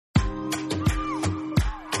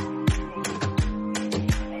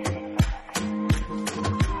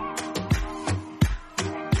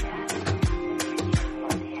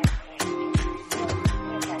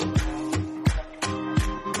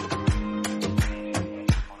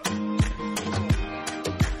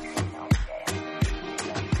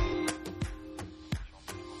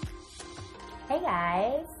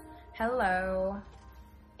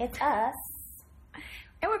It's us.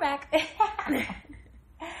 And we're back.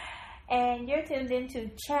 And you're tuned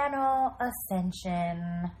into Channel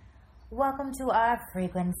Ascension. Welcome to our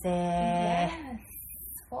frequency. Yes.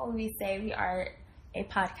 What would we say? We are a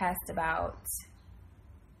podcast about,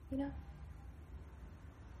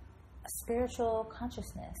 spiritual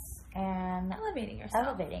consciousness and elevating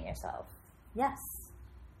yourself. Yes.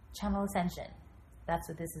 Channel Ascension. That's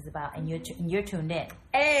what this is about. And you're tuned in.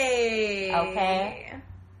 Hey. Okay.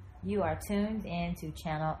 You are tuned in to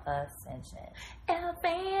Channel Ascension.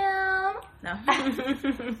 FM. No.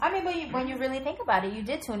 I mean, but when you really think about it, you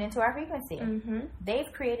did tune into our frequency. Mm-hmm. They've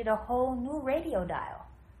created a whole new radio dial.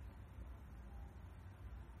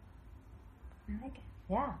 I like it.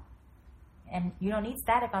 Yeah. And you don't need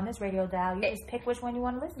static on this radio dial. You just pick which one you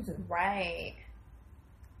want to listen to. Right.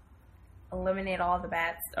 Eliminate all the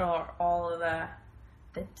bad or all of the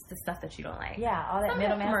stuff that you don't like. Yeah, all that Some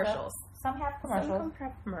middleman have commercials. Stuff. Some have commercials. Some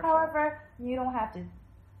have commercials. However, you don't have to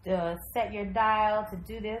set your dial to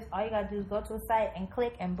do this. All you got to do is go to a site and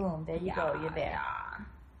click, and boom, there you go. You're there. Yeah.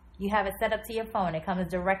 You have it set up to your phone. It comes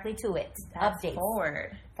directly to it. Fast Updates.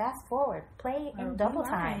 forward. Fast forward. Play in double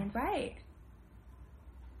time. Right.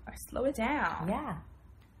 Or slow it down. Yeah.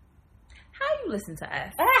 How you listen to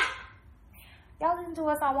us? Y'all listen to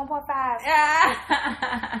us on 1.5.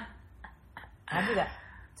 I do that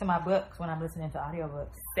to my books when I'm listening to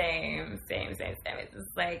audiobooks. Same. It's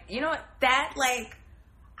just like, you know what? That, like,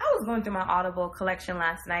 I was going through my Audible collection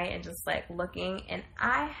last night and just, like, looking, and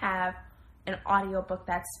I have an audiobook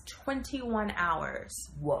that's 21 hours.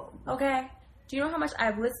 Whoa. Okay? Do you know how much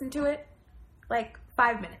I've listened to it? Like,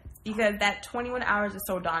 5 minutes. Because that 21 hours is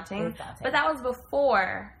so daunting. But that was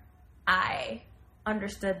before I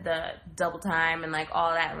understood the double time and, like,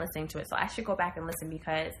 all that and listening to it. So I should go back and listen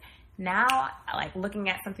because now, like, looking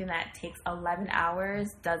at something that takes 11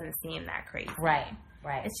 hours doesn't seem that crazy. Right.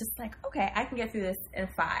 It's just like, okay, I can get through this in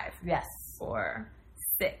 5. Yes. Or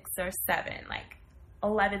 6 or 7. Like,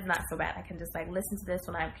 11 is not so bad. I can just, like, listen to this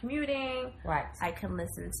when I'm commuting. Right. I can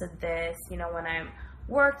listen to this, when I'm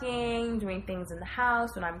working, doing things in the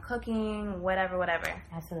house, when I'm cooking, whatever.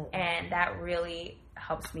 Absolutely. And that really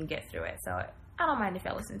helps me get through it. So I don't mind if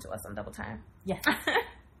y'all listen to us on double time. Yes.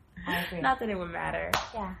 I agree. Not that it would matter.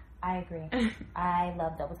 Yeah, I agree. I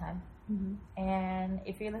love double time. Mm-hmm. And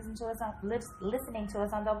if you're listening to us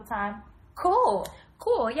on double time, cool,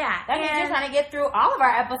 yeah. That means you're trying to get through all of our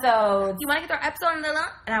episodes. You want to get through our episode and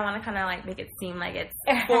I want to kind of like make it seem like it's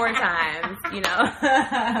 4 times, if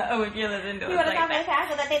you're listening to it. You want to talk really fast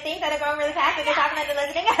so that they think that they're going really fast and they're talking and they're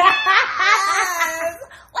listening.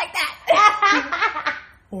 Like that.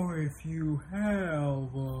 Or if you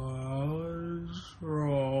have a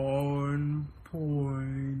strong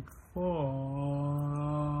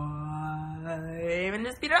 0.5 and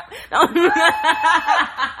just speed it up. No.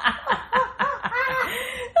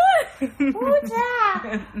 Ooh-cha!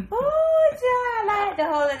 I had to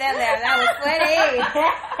hold it down there. That was funny.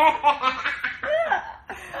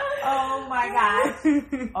 Oh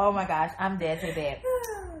my gosh. I'm dead to bed.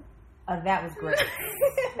 That was great.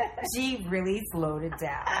 She really slowed it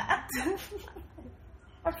down.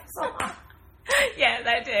 Yes,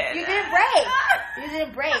 I did. You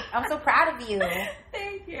did break. I'm so proud of you.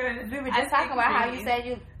 Thank you. We were just talking about how you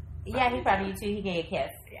said yeah, he's proud of you too. He gave you a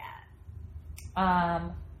kiss. Yeah.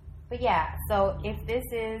 But yeah, so if this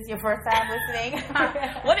is your first time listening.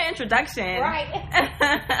 What an introduction. Right.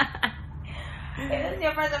 If this is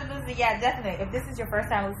your first time listening, yeah, definitely. If this is your first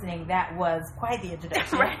time listening, that was quite the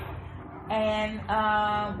introduction. Right. And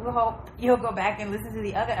we hope you'll go back and listen to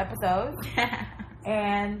the other episodes.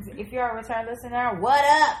 And if you're a return listener, what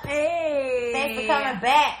up? Hey. Thanks for coming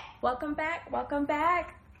back. Welcome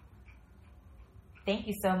back. Thank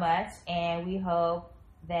you so much. And we hope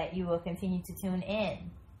that you will continue to tune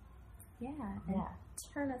in. Yeah. Yeah.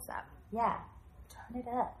 Turn us up. Yeah. Turn it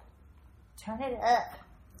up.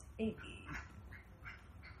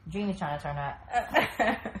 Dream is trying to turn up.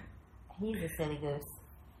 He's a silly goose.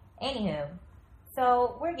 Anywho,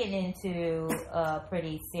 so we're getting into a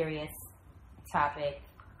pretty serious topic.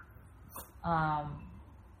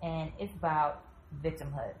 And it's about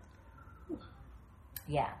victimhood.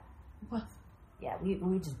 Yeah. What? Yeah, we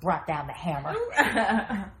just brought down the hammer.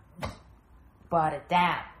 Brought it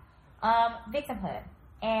down. Victimhood.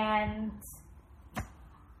 And,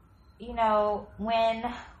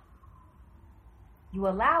 when you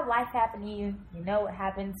allow life happen to you, you know what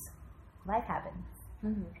happens? Life happens.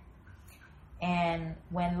 Mm-hmm. And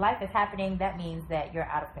when life is happening, that means that you're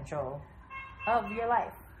out of control of your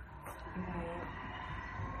life. Right.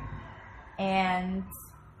 And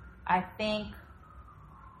I think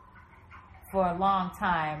for a long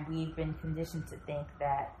time, we've been conditioned to think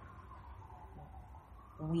that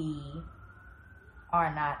we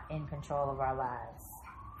are not in control of our lives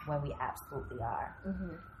when we absolutely are.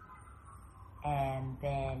 And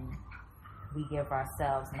then we give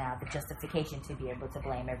ourselves now the justification to be able to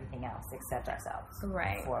blame everything else except ourselves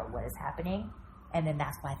for what is happening. And then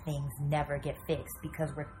that's why things never get fixed,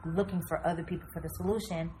 because we're looking for other people for the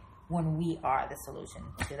solution when we are the solution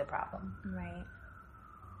to the problem. Right.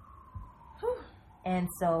 And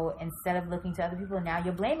so instead of looking to other people, now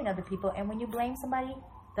you're blaming other people. And when you blame somebody,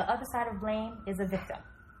 the other side of blame is a victim.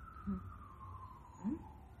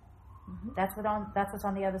 That's what's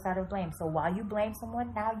on the other side of blame. So while you blame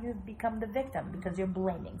someone, now you've become the victim because you're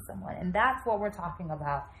blaming someone. And that's what we're talking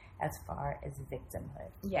about as far as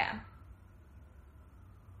victimhood. Yeah.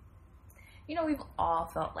 You know, we've all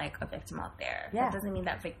felt like a victim out there. Yeah. That doesn't mean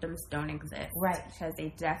that victims don't exist. Right. Because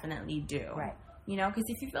they definitely do. Right. You know, because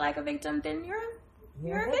if you feel like a victim, then you're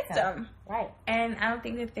a victim. Right. And I don't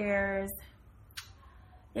think that there's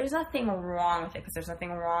nothing wrong with it, because there's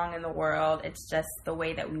nothing wrong in the world. It's just the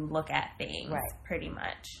way that we look at things, pretty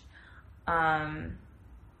much.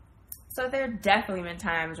 So there have definitely been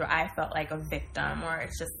times where I felt like a victim, or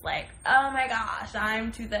it's just like, oh my gosh,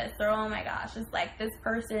 I'm to this, or oh my gosh, it's like this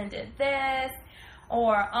person did this,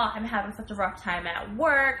 or oh, I'm having such a rough time at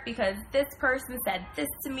work because this person said this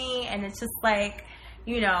to me. And it's just like,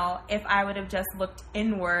 you know, if I would have just looked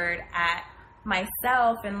inward at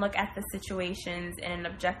myself and look at the situations in an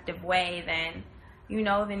objective way, then, you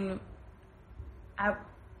know, then I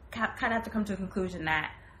kind of have to come to a conclusion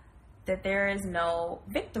that there is no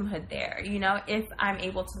victimhood there. You know, if I'm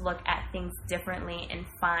able to look at things differently and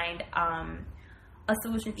find a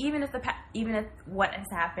solution, even if what has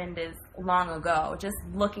happened is long ago, just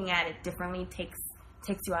looking at it differently takes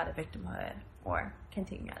you out of victimhood, or can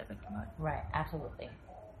take me out of victimhood. Right. Absolutely.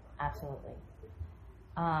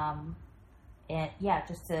 And yeah,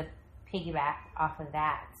 just to piggyback off of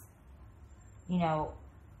that, you know,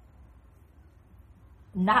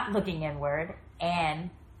 not looking inward and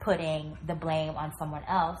putting the blame on someone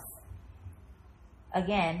else,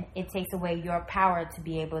 again, it takes away your power to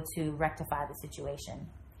be able to rectify the situation,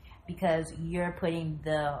 because you're putting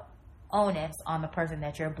the onus on the person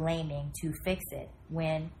that you're blaming to fix it.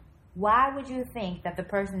 When, why would you think that the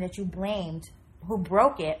person that you blamed who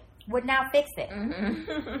broke it would now fix it?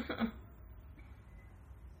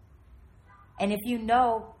 And if you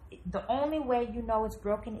know, the only way you know it's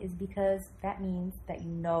broken is because that means that you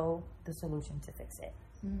know the solution to fix it.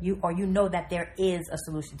 You know that there is a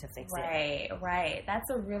solution to fix it. Right.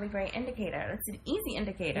 That's a really great indicator. That's an easy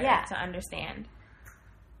indicator to understand.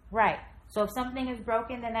 Right. So if something is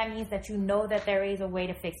broken, then that means that you know that there is a way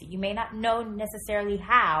to fix it. You may not know necessarily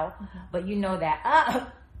how, but you know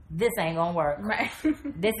that, this ain't gonna work. Right.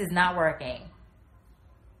 This is not working.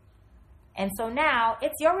 And so now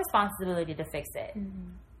it's your responsibility to fix it.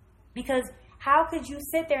 Because how could you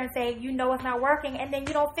sit there and say, you know it's not working, and then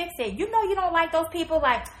you don't fix it? You know you don't like those people,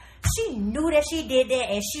 like, she knew that she did that,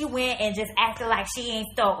 and she went and just acted like she ain't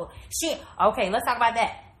stole. Okay, let's talk about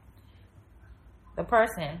that. The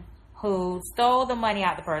person who stole the money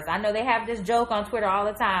out the purse. I know they have this joke on Twitter all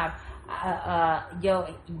the time.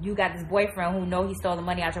 You got this boyfriend who know he stole the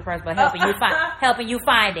money out your purse, but helping you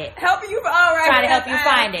find it. Trying to help you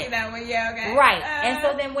find it. That one, yeah, okay. Right. And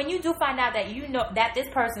so then when you do find out that you know that this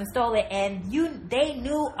person stole it, and they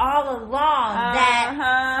knew all along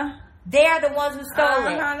that they're the ones who stole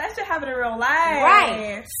it. That should happen in real life.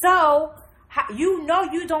 Right. So you know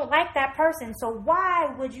you don't like that person. So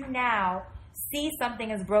why would you now see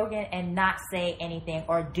something is broken and not say anything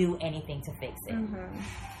or do anything to fix it?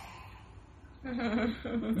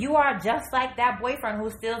 You are just like that boyfriend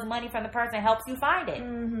who steals money from the person and helps you find it.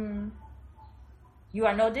 You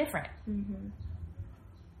are no different.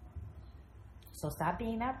 So stop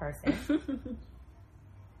being that person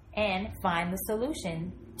and find the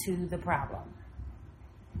solution to the problem.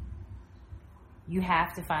 You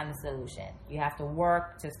have to find the solution. You have to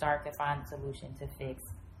work to start to find the solution to fix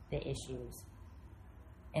the issues,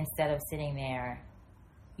 instead of sitting there,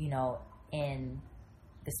 you know, in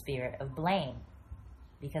the spirit of blame.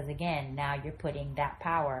 Because again, now you're putting that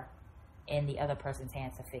power in the other person's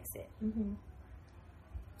hands to fix it. And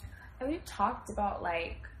we've talked about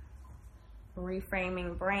like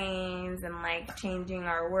reframing brains and like changing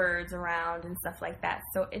our words around and stuff like that.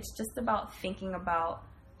 So it's just about thinking about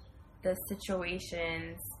the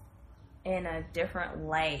situations in a different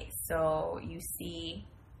light, so you see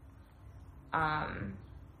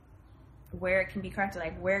where it can be corrected.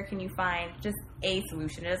 Like, where can you find just a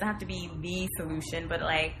solution? It doesn't have to be the solution, but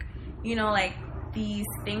like, you know, like these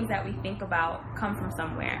things that we think about come from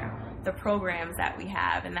somewhere. The programs that we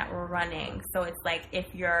have and that we're running. So it's like,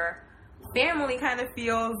 if you're family kind of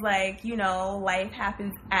feels like, you know, life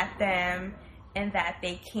happens at them and that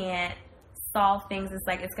they can't solve things. It's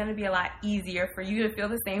like it's going to be a lot easier for you to feel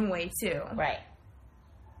the same way too. Right.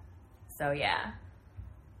 So yeah,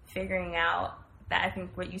 figuring out that, I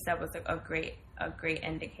think what you said was a great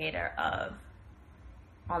indicator of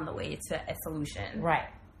on the way to a solution. Right.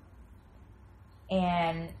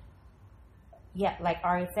 And yeah, like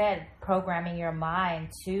Ari said, programming your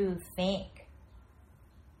mind to think,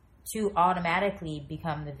 to automatically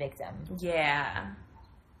become the victim. Yeah.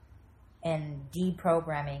 And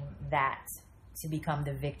deprogramming that to become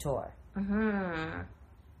the victor. Mm-hmm.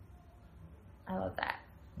 I love that.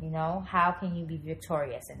 You know, how can you be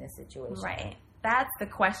victorious in this situation? Right. That's the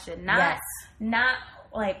question. Not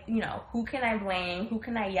like, you know, who can I blame? Who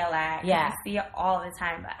can I yell at? Yeah. You see it all the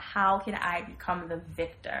time, but how can I become the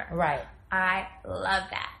victor? Right. I love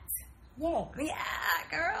that. Yeah. Yeah,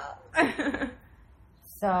 girl.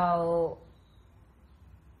 So,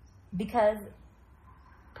 because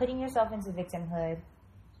putting yourself into victimhood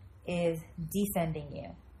is descending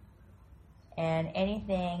you. And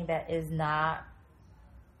anything that is not,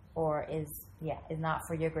 or is not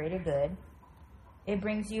for your greater good, it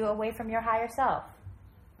brings you away from your higher self.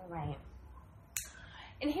 Right.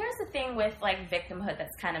 And here's the thing with, like, victimhood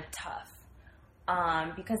that's kind of tough.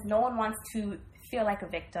 Because no one wants to feel like a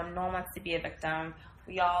victim. No one wants to be a victim.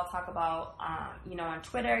 We all talk about, you know, on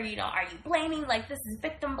Twitter, you know, are you blaming? Like, this is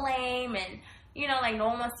victim blame. And, you know, like, no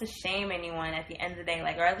one wants to shame anyone at the end of the day.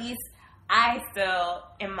 Like, or at least I still,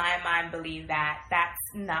 in my mind, believe that that's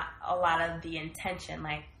not a lot of the intention.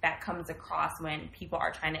 Like, that comes across when people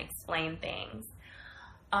are trying to explain things.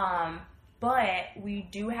 But we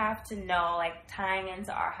do have to know, like, tying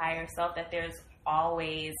into our higher self, that there's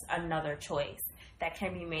always another choice that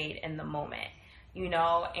can be made in the moment, you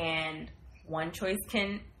know, and one choice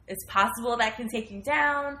it's possible that can take you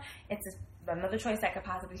down. It's another choice that could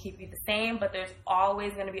possibly keep you the same, but there's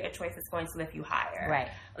always going to be a choice that's going to lift you higher. Right.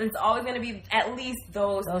 There's always going to be at least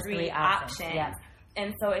those three options. Yeah.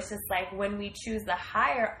 And so it's just like when we choose the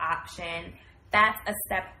higher option, that's a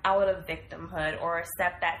step out of victimhood, or a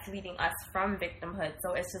step that's leading us from victimhood.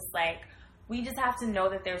 So it's just like, we just have to know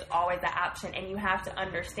that there's always that option, and you have to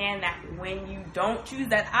understand that when you don't choose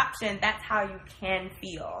that option, that's how you can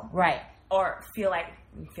feel. Right. Or feeling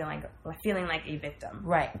like a victim.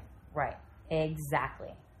 Right. Right.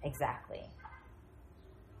 Exactly.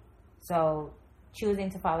 So choosing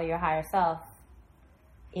to follow your higher self,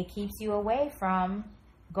 it keeps you away from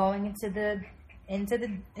going into the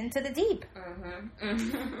deep.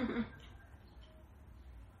 Mm-hmm.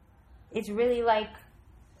 It's really like,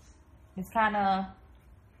 it's kind of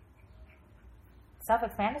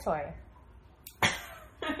self-explanatory.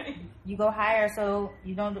 You go higher so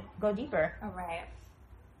you don't go deeper. All right.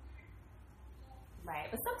 Right.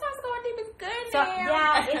 But sometimes going deep is good. So,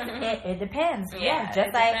 yeah, it depends. Yeah,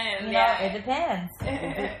 just like, depends. you know, it depends.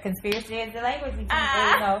 Conspiracy is the language between,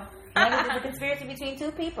 you know, language is a conspiracy between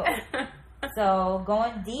two people. So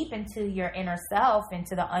going deep into your inner self,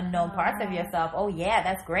 into the unknown parts of yourself, oh yeah,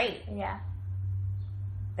 that's great. Yeah.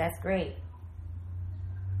 That's great.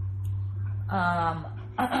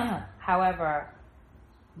 However,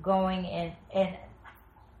 going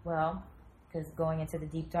because going into the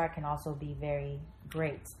deep dark can also be very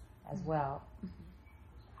great as well. Mm-hmm.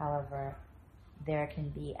 However, there can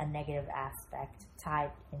be a negative aspect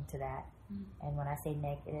tied into that. Mm-hmm. And when I say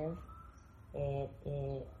negative, it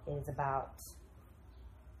is about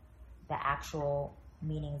the actual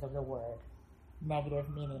meanings of the word. Negative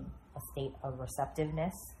meaning a state of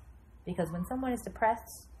receptiveness. Because when someone is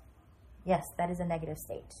depressed, yes, that is a negative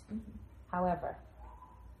state. Mm-hmm. However,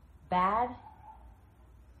 bad,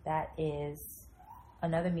 that is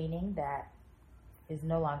another meaning that is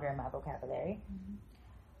no longer in my vocabulary. Mm-hmm.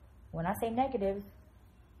 When I say negative,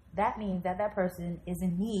 that means that person is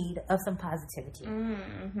in need of some positivity.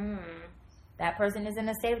 Mm-hmm. That person is in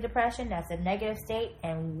a state of depression. That's a negative state.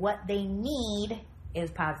 And what they need is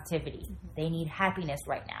positivity. Mm-hmm. They need happiness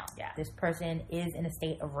right now. Yeah. This person is in a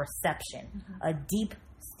state of reception, mm-hmm. a deep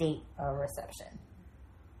state of reception.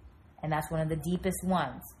 And that's one of the deepest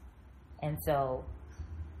ones. And so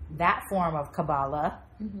that form of Kabbalah,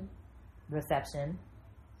 mm-hmm. reception,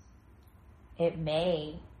 it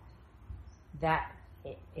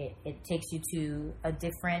takes you to a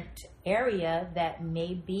different area that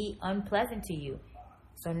may be unpleasant to you.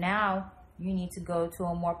 So now you need to go to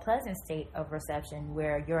a more pleasant state of reception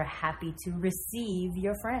where you're happy to receive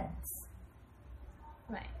your friends.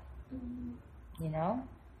 Right. You know?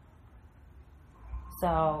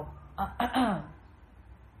 So,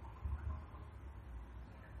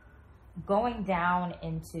 going down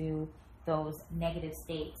into those negative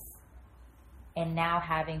states and now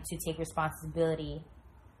having to take responsibility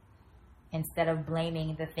instead of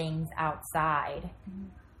blaming the things outside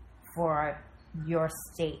for your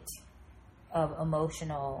state of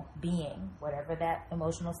emotional being, whatever that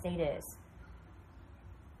emotional state is.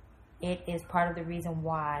 It is part of the reason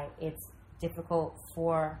why it's difficult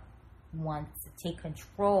for one to take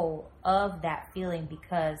control of that feeling,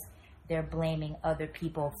 because they're blaming other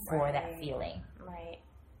people for that feeling. Right.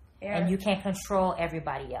 And you can't control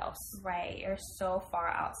everybody else. Right. You're so far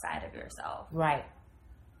outside of yourself. Right.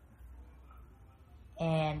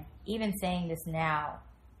 And even saying this now,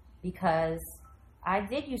 because I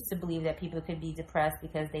did used to believe that people could be depressed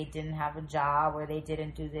because they didn't have a job, or they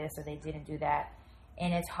didn't do this, or they didn't do that.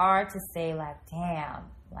 And it's hard to say, like, damn,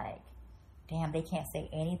 they can't say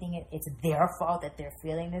anything. It's their fault that they're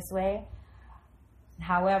feeling this way.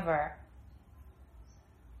 However,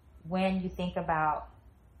 when you think about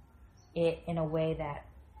it in a way that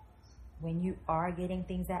when you are getting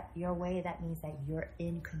things your way, that means that you're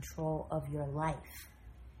in control of your life.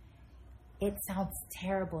 It sounds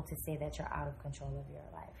terrible to say that you're out of control of your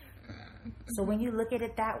life. So when you look at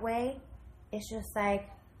it that way, it's just like,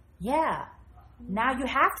 yeah, now you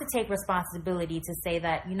have to take responsibility to say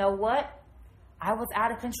that, you know what? I was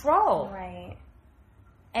out of control. Right.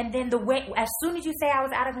 And then as soon as you say I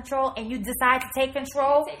was out of control and you decide to take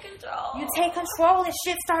control, you take control and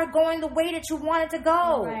shit start going the way that you want it to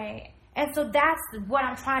go. Right. And so that's what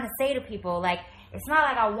I'm trying to say to people. Like, it's not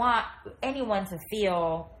like I want anyone to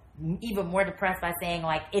feel even more depressed by saying,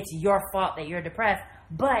 like, it's your fault that you're depressed.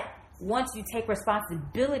 But once you take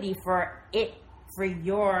responsibility for it, for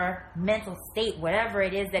your mental state, whatever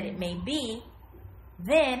it is that it may be,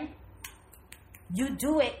 then you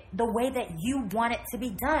do it the way that you want it to be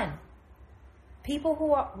done. People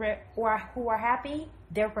who are happy,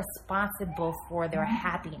 they're responsible for their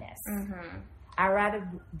happiness. Mm-hmm. I'd rather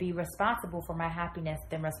be responsible for my happiness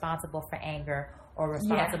than responsible for anger, or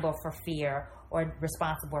responsible for fear, or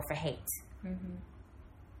responsible for hate. Mm-hmm.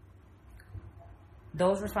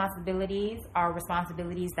 Those responsibilities are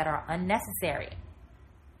responsibilities that are unnecessary.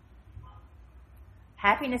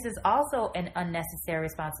 Happiness is also an unnecessary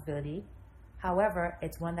responsibility. However,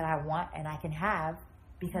 it's one that I want and I can have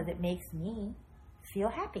because it makes me feel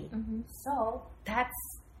happy. Mm-hmm. So that's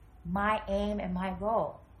my aim and my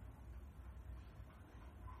goal.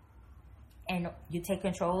 And you take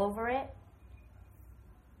control over it.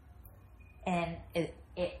 And it's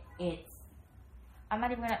I'm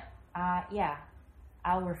not even gonna,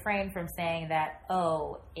 I'll refrain from saying that,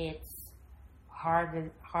 oh, it's harder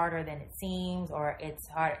than it seems, or it's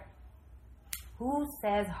hard. Who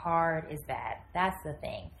says hard is bad? That's the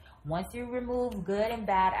thing. Once you remove good and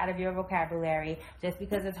bad out of your vocabulary, just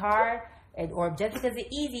because it's hard, or just because it's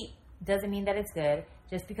easy, doesn't mean that it's good.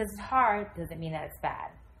 Just because it's hard doesn't mean that it's bad.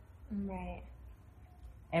 Right.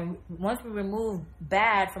 And once we remove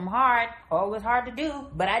bad from hard, oh, it was hard to do,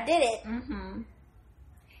 but I did it. Mm-hmm.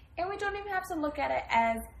 And we don't even have to look at it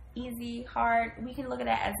as easy, hard. We can look at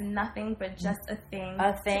it as nothing but just a thing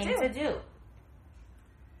to do.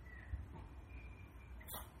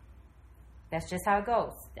 That's just how it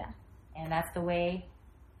goes. Yeah. And that's the way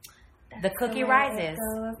the cookie rises.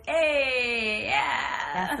 Hey,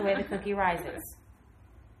 yeah. That's the way the cookie rises.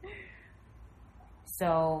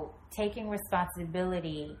 So, taking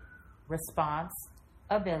responsibility, mm-hmm.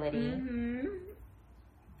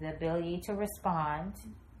 the ability to respond,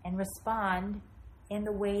 and respond in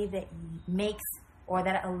the way that makes or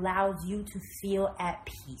that allows you to feel at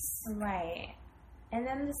peace. Right. And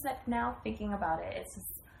then just like now thinking about it, it's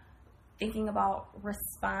just thinking about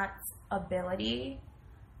responsibility.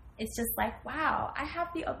 It's just like, wow, I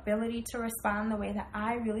have the ability to respond the way that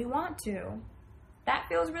I really want to. That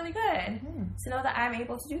feels really good, mm-hmm. to know that I'm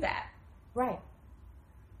able to do that. Right.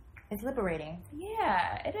 It's liberating.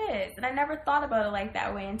 Yeah, it is. And I never thought about it like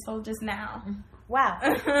that way until just now. Wow.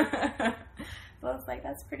 So it's like,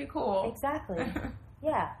 that's pretty cool. Exactly.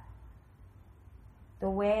 Yeah. The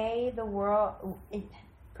way the world,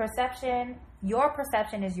 your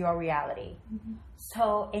perception is your reality. Mm-hmm.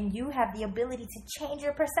 So, and you have the ability to change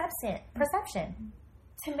your perception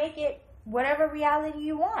to make it whatever reality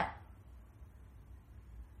you want.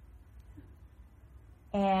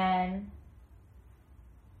 And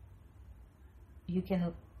you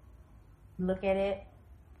can look at it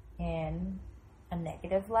in a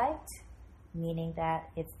negative light, meaning that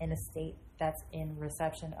it's in a state that's in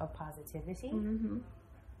reception of positivity. Mm-hmm.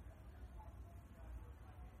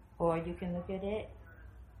 Or you can look at it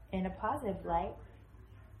in a positive light,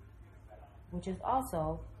 which is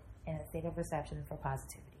also in a state of reception for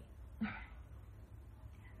positivity.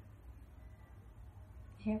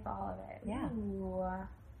 Here for all of it. Yeah. Ooh.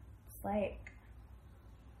 It's like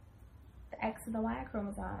the X and the Y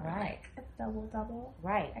chromosome. Right. Like, it's double.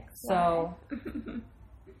 Right. XY. So,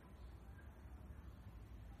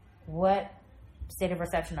 what state of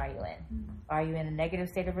reception are you in? Mm-hmm. Are you in a negative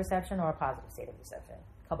state of reception or a positive state of reception?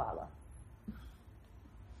 Kabbalah.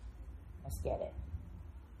 Let's get it.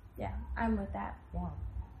 Yeah, I'm with that. Yeah.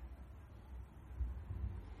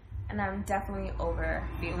 And I'm definitely over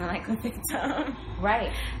feeling like a victim.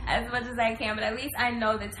 Right. As much as I can. But at least I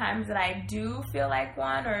know the times that I do feel like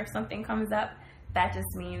one, or if something comes up, that just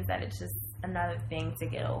means that it's just another thing to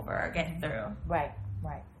get over or get through. Right.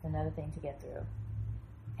 It's another thing to get through.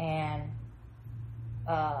 And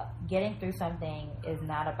getting through something is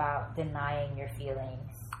not about denying your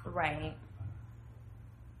feelings. Right.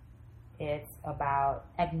 It's about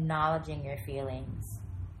acknowledging your feelings.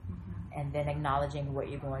 And then acknowledging what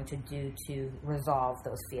you're going to do to resolve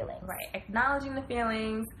those feelings. Right. Acknowledging the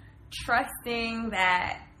feelings, trusting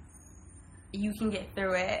that you can get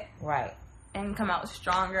through it. Right. And come out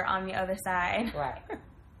stronger on the other side. Right.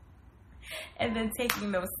 And then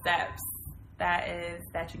taking those steps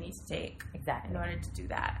that you need to take. Exactly. In order to do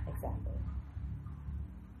that. Exactly.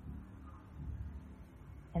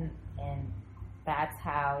 And that's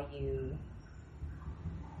how you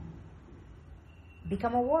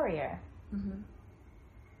become a warrior.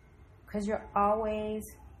 Because you're always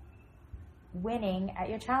winning at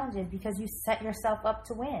your challenges because you set yourself up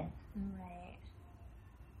to win. Right.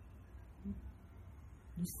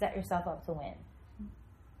 You set yourself up to win.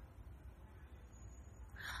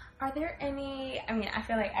 Are there any, I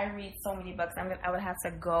feel like I read so many books. I would have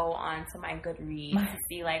to go on to my Goodreads to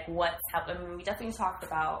see like what's helping. We definitely talked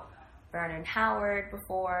about Vernon Howard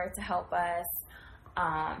before to help us.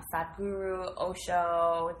 Sadhguru,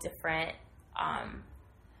 Osho, different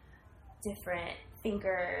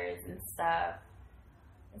thinkers and stuff.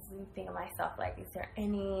 As we think of myself, like, is there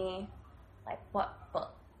any, like, what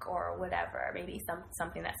book or whatever, maybe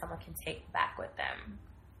something that someone can take back with them?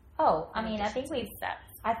 Oh, I think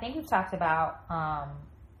we've talked about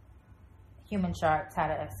Human Sharks, how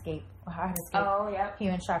to escape. Oh, yeah.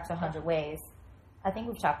 Human Sharks 100 Ways. I think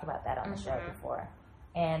we've talked about that on the show before.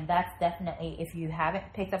 And that's definitely, if you haven't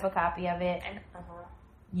picked up a copy of it,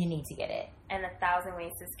 you need to get it. And 1,000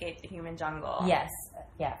 Ways to Escape the Human Jungle. Yes.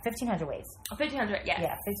 Yeah, 1,500 Ways. 1,500, yes.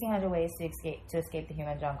 Yeah, 1,500 Ways to escape the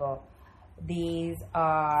Human Jungle. These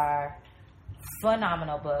are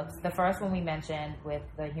phenomenal books. The first one we mentioned with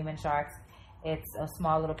the Human Sharks, it's a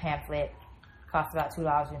small little pamphlet, costs about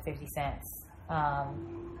 $2.50.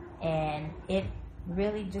 And it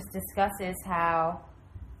really just discusses how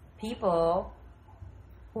people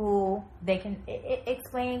who it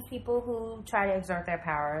explains people who try to exert their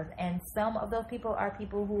powers, and some of those people are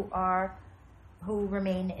people who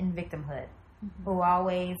remain in victimhood, who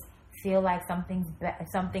always feel like something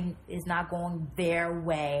is not going their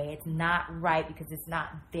way, it's not right because it's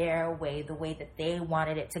not their way, the way that they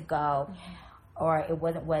wanted it to go, or it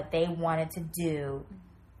wasn't what they wanted to do.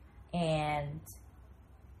 And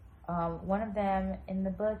one of them in the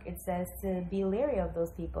book, it says to be leery of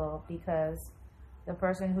those people, because the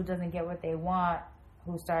person who doesn't get what they want,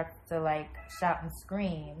 who starts to like shout and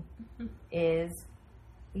scream, is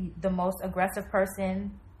the most aggressive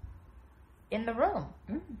person in the room.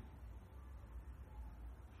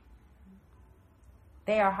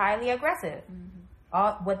 They are highly aggressive.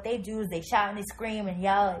 All what they do is they shout and they scream and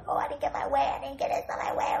yell, like, "Oh, I didn't get my way! I didn't get it! It's not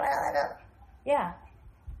my way!" Yeah,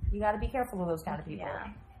 you got to be careful of those kind of people.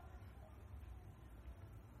 Yeah.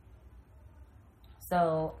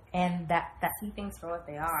 So, and that see things for what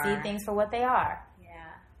they are. See things for what they are.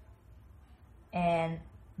 Yeah. And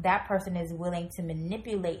that person is willing to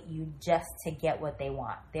manipulate you just to get what they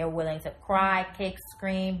want. They're willing to cry, kick,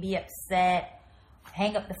 scream, be upset,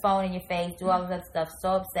 hang up the phone in your face, do all of that stuff,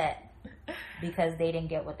 so upset because they didn't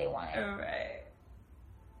get what they wanted. All right.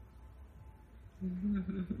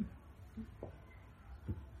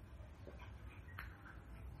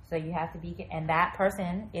 So you have to be, and that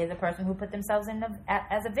person is a person who put themselves in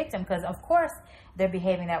as a victim, because of course they're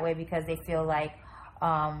behaving that way because they feel like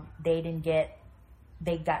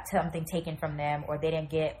they got something taken from them, or they didn't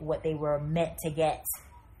get what they were meant to get,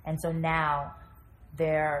 and so now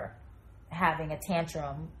they're having a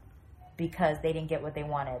tantrum because they didn't get what they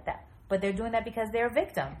wanted. But they're doing that because they're a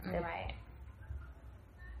victim. Right.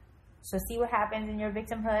 So see what happens in your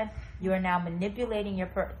victimhood? You are now manipulating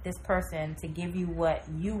this person to give you what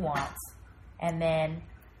you want. And then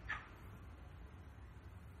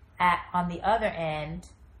on the other end,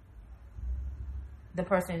 the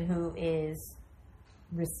person who is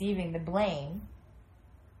receiving the blame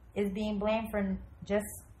is being blamed for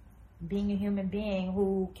just being a human being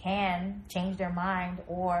who can change their mind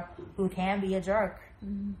or who can be a jerk.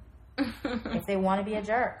 if they want to be a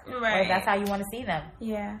jerk. Right. Or if that's how you want to see them.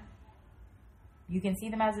 Yeah. You can see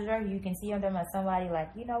them as a jerk. You can see them as somebody like,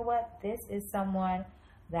 you know what? This is someone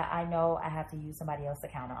that I know I have to use somebody else to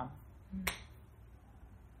count on.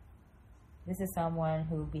 This is someone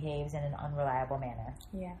who behaves in an unreliable manner.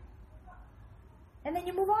 Yeah. And then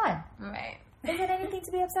you move on. Right. Is it anything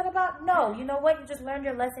to be upset about? No. You know what? You just learned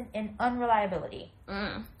your lesson in unreliability.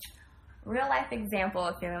 Real life example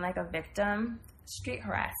of feeling like a victim, street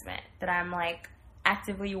harassment, that I'm like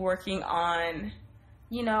actively working on,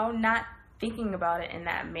 you know, not thinking about it in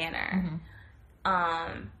that manner.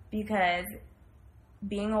 Because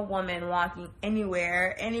being a woman walking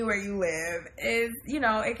anywhere you live is, you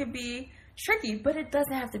know, it could be tricky, but it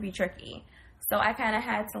doesn't have to be tricky. So I kind of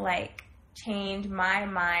had to like change my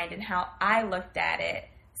mind and how I looked at it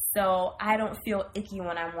so I don't feel icky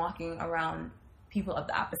when I'm walking around people of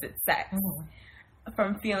the opposite sex.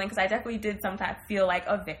 From feeling, because I definitely did sometimes feel like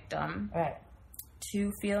a victim, right,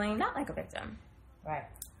 to feeling not like a victim. Right.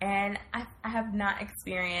 And I have not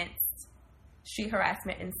experienced street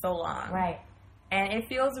harassment in so long. Right. And it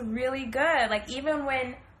feels really good. Like, even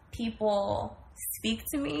when people speak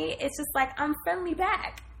to me, it's just like I'm friendly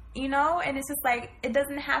back, you know? And it's just like, it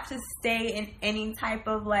doesn't have to stay in any type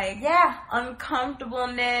of like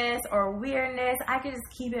uncomfortableness or weirdness. I can just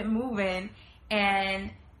keep it moving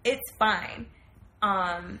and it's fine.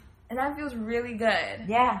 And that feels really good.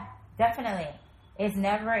 Yeah, definitely. It's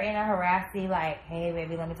never in a harassy like, hey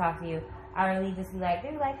baby, let me talk to you. I really just be like,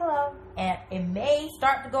 hello. And it may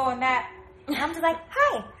start to go in that, and I'm just like,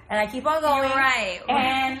 hi. And I keep on going. You're right.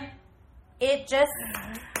 And it just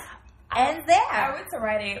ends there. I went to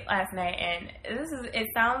Rite Aid last night, and it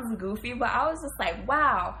sounds goofy, but I was just like,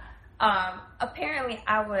 wow. Apparently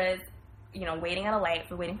I was, you know, waiting at a light,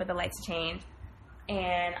 waiting for the light to change.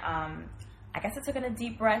 And I guess I took in a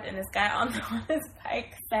deep breath, and this guy on his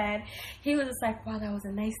bike said, he was just like, wow, that was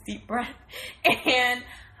a nice deep breath. And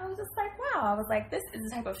I was just like, wow. I was like, this is the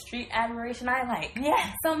type of street admiration I like.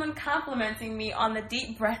 Yes. Someone complimenting me on the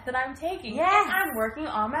deep breath that I'm taking. Yes. And I'm working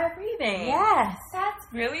on my breathing. Yes. That's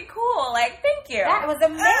really cool. Like, thank you. That was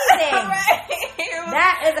amazing. Right?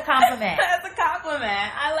 That is a compliment. That's a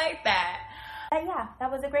compliment. I like that. Yeah,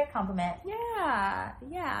 that was a great compliment.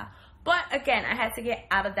 Yeah. But again, I had to get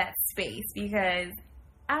out of that space because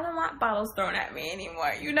I don't want bottles thrown at me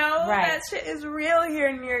anymore, you know? Right. That shit is real here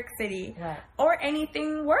in New York City. Right. Or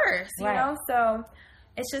anything worse, you Right. know? So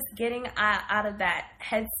it's just getting out of that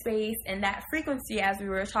headspace and that frequency, as we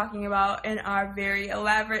were talking about in our very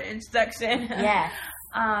elaborate introduction. Yes.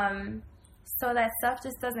 So that stuff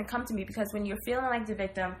just doesn't come to me, because when you're feeling like the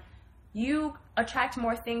victim, you attract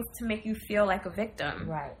more things to make you feel like a victim.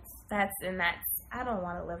 Right. I don't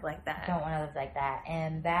want to live like that. Don't want to live like that.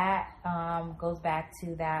 And that goes back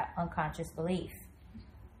to that unconscious belief.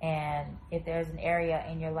 And if there's an area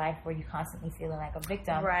in your life where you're constantly feeling like a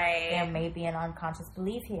victim, right, there may be an unconscious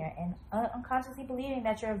belief here. And unconsciously believing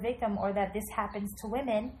that you're a victim or that this happens to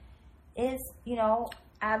women is, you know,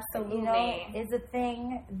 absolutely, you know, is a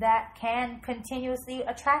thing that can continuously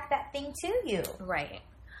attract that thing to you. Right.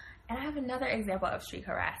 And I have another example of street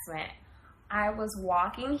harassment. I was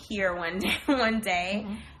walking here one day,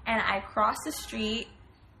 and I crossed the street,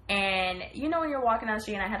 and you know when you're walking down the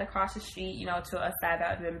street and I had to cross the street, you know, to a side that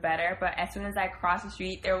would have been better, but as soon as I crossed the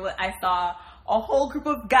street, I saw a whole group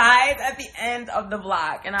of guys at the end of the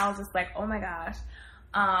block, and I was just like, oh my gosh.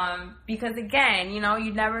 Because again, you know,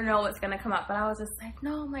 you never know what's going to come up, but I was just like,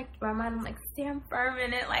 no, like, my mind, I'm like, stand firm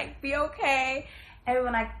in it, like, be okay. And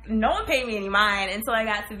no one paid me any mind until I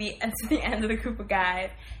got to the end of the group of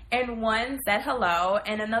guys. And one said hello,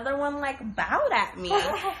 and another one, like, bowed at me.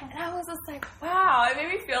 And I was just like, wow. It made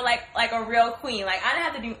me feel like a real queen. Like, I didn't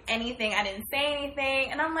have to do anything. I didn't say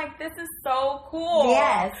anything. And I'm like, this is so cool.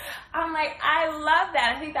 Yes. I'm like, I love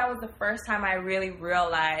that. I think that was the first time I really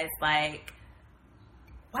realized, like,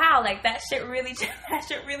 wow, like, that shit really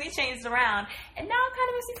changed around. And now it kind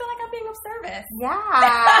of makes me feel like I'm being of service. Yes.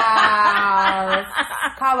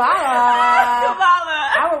 Kabbalah. Kabbalah.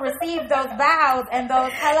 I will receive those bows and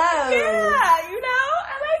those hellos. Yeah, you know,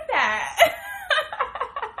 I like that.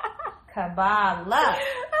 Kabbalah.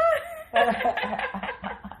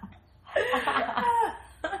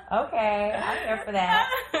 Okay, I'm here for that.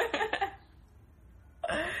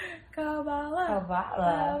 Kabbalah.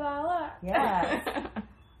 Yeah.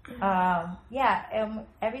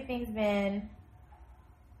 Everything's been,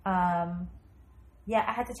 I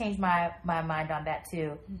had to change my mind on that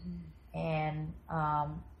too. And,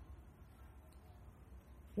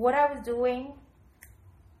 what I was doing,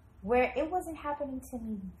 where it wasn't happening to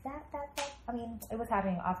me I mean, it was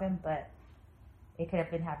happening often, but It could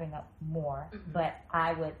have been happening more, but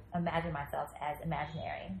I would imagine myself as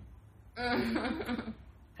imaginary.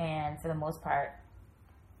 And for the most part,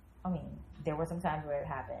 I mean, there were some times where it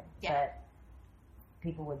happened, but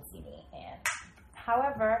people wouldn't see me. And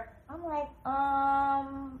however, I'm like,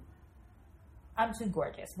 I'm too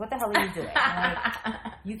gorgeous. What the hell are you doing? Like,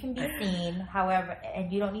 you can be seen, however,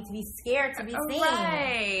 and you don't need to be scared to be seen.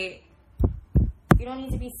 Right. You don't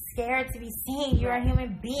need to be scared to be seen. You're a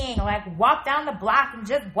human being. Like, walk down the block and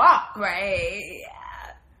just walk. Right.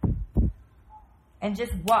 Yeah. And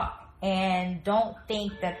just walk. And don't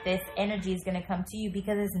think that this energy is going to come to you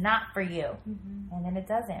because it's not for you. And then it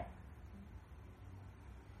doesn't.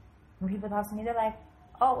 When people talk to me, they're like,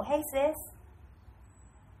 oh, hey, sis.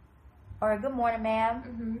 Or good morning,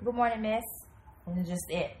 ma'am. Good morning, miss. And it's just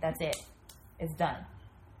it. That's it. It's done.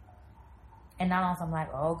 And now also I'm like,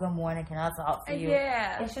 oh, good morning. Can I talk to you?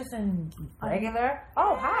 Yeah. It's just a regular,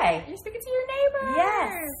 oh, hi. You're speaking to your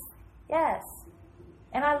neighbors. Yes.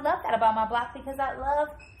 And I love that about my block because I love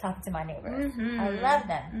talking to my neighbors. I love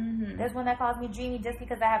them. There's one that calls me Dreamy just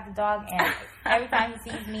because I have the dog, and every time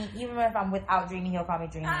he sees me, even if I'm without Dreamy, he'll call me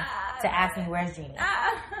Dreamy to ask me where's Dreamy.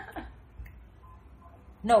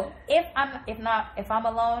 No, if I'm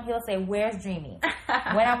alone, he'll say where's Dreamy.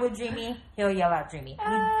 When I'm with Dreamy, he'll yell out Dreamy.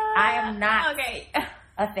 I am not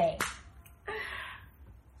a thing.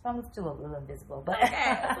 So I'm still a little invisible, but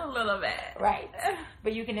a little bit, right?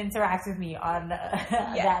 But you can interact with me on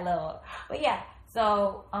that level. But yeah,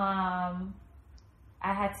 so I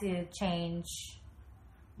had to change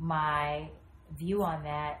my view on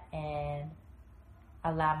that and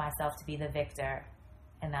allow myself to be the victor,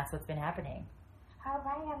 and that's what's been happening. All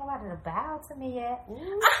right, I haven't nobody to bow to me yet.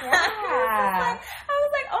 Ooh, yeah. I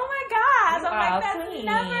was like, oh my gosh. I'm like, that's queen.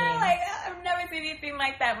 I've never seen anything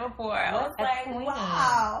like that before. I was like, queen.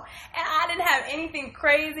 wow. And I didn't have anything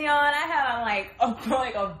crazy on. I had on like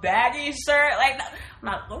a baggy shirt. Like,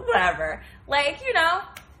 not whatever. Like, you know.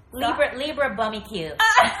 Libra bummy cute.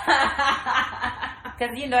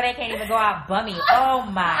 Because you know they can't even go out bummy. Oh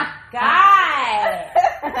my God.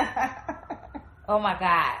 Oh my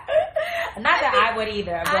God. Not that I would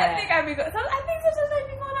either, but I think I'd be good. I think sometimes I'd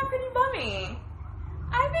be going out pretty bummy.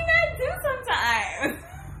 I think I do sometimes.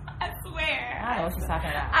 I swear. I don't know what she's talking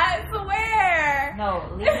about. I swear. No,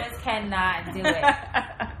 Libras cannot do it.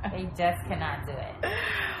 They just cannot do it.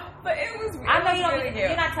 But it was really, I know you don't. really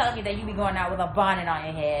You're not telling me that you be going out with a bonnet on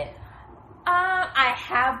your head. I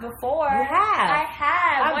have before. You have. I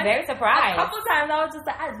have. I'm very surprised. A couple times I was just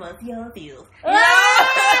like, I just want to see how it feels.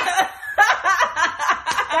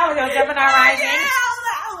 That was your Gemini rising. Yeah,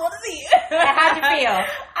 I want to see. How'd you feel?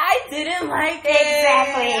 I didn't like it.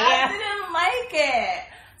 Exactly. I didn't like it.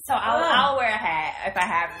 So I'll wear a hat if I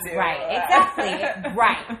have to. Right, exactly.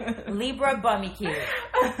 Right. Libra bummy cute.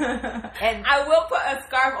 And I will put a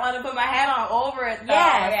scarf on and put my hat on over it.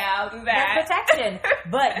 Yeah, I'll do that. That's protection.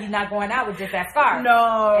 But you're not going out with just that scarf.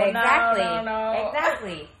 No, exactly. No.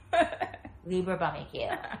 Exactly. Libra bummy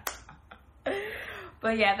cute.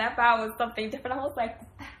 But yeah, that bow was something different. I was like, did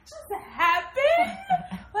that just happen?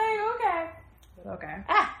 Okay.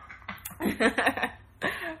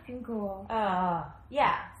 Cool.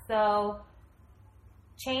 Yeah. So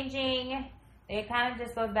changing, it kind of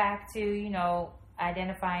just goes back to, you know,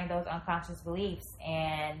 identifying those unconscious beliefs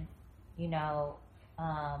and, you know,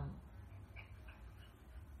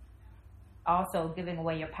 also giving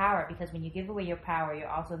away your power, because when you give away your power, you're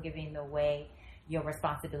also giving away your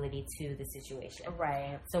responsibility to the situation.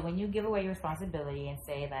 Right. So when you give away your responsibility and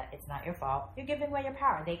say that it's not your fault, you're giving away your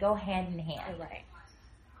power. They go hand in hand. Right.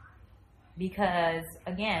 Because,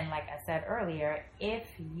 again, like I said earlier, if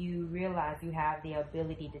you realize you have the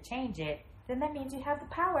ability to change it, then that means you have the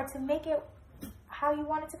power to make it how you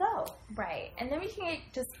want it to go. Right. And then we can get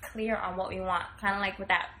just clear on what we want. Kind of like with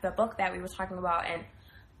the book that we were talking about in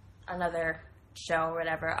another show or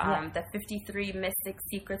whatever, the 53 Mystic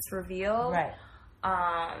Secrets Revealed. Right.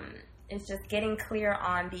 It's just getting clear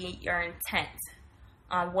on your intent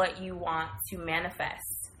on what you want to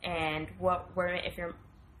manifest, and if you're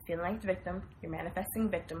feeling like the victim, you're manifesting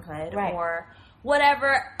victimhood, right, or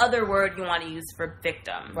whatever other word you want to use for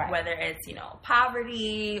victim, right, whether it's, you know,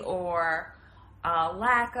 poverty or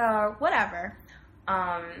lack of whatever.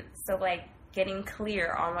 So like getting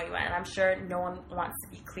clear on what you want, and I'm sure no one wants to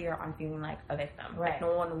be clear on feeling like a victim. Right. Like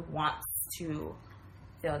no one wants to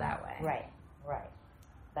feel that way. Right. Right.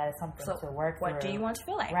 That is something so to work what through. do you want to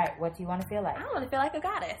feel like? Right. What do you want to feel like? I want to feel like a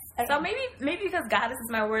goddess. So maybe because goddess is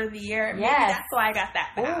my word of the year, maybe yes, that's why I got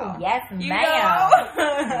that bow. Ooh, yes, you ma'am.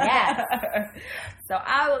 Yes. So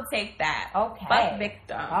I will take that. Okay. Fuck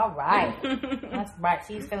victim. All right. That's right.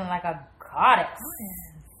 She's feeling like a goddess.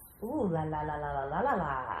 Ooh, la la la la la la la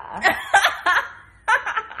la.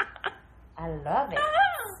 I love it.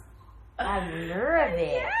 I love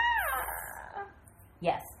it. Yeah.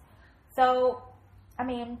 Yes. So, I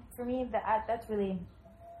mean, for me, that's really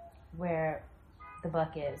where the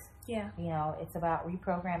buck is. Yeah. You know, it's about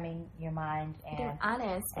reprogramming your mind and getting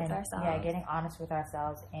honest with ourselves. Yeah, getting honest with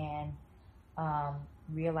ourselves and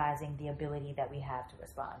realizing the ability that we have to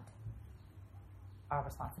respond. Our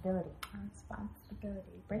responsibility. Our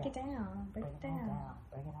responsibility. Break it down. Break it down.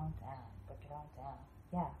 Break it on down. Break it on down.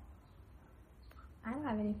 Yeah. I don't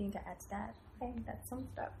have anything to add to that. I think that sums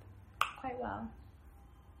it up quite well.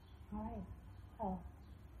 All right. Oh,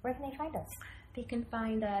 where can they find us? You can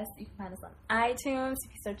find us on iTunes.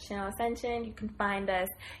 If you search Channel Ascension, you can find us.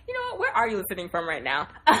 You know what? Where are you listening from right now?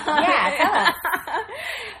 Yeah, tell us.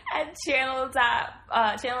 At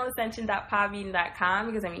channelascension.podbean.com,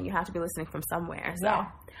 because, I mean, you have to be listening from somewhere. So,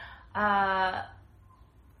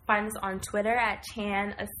 find us on Twitter at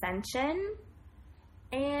Chan Ascension.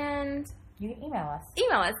 And you can email us.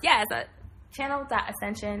 Yes, at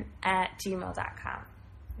channel.ascension@gmail.com.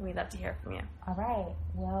 We'd love to hear from you. All right.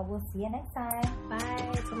 Well, we'll see you next time.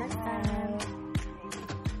 Bye. Till next time.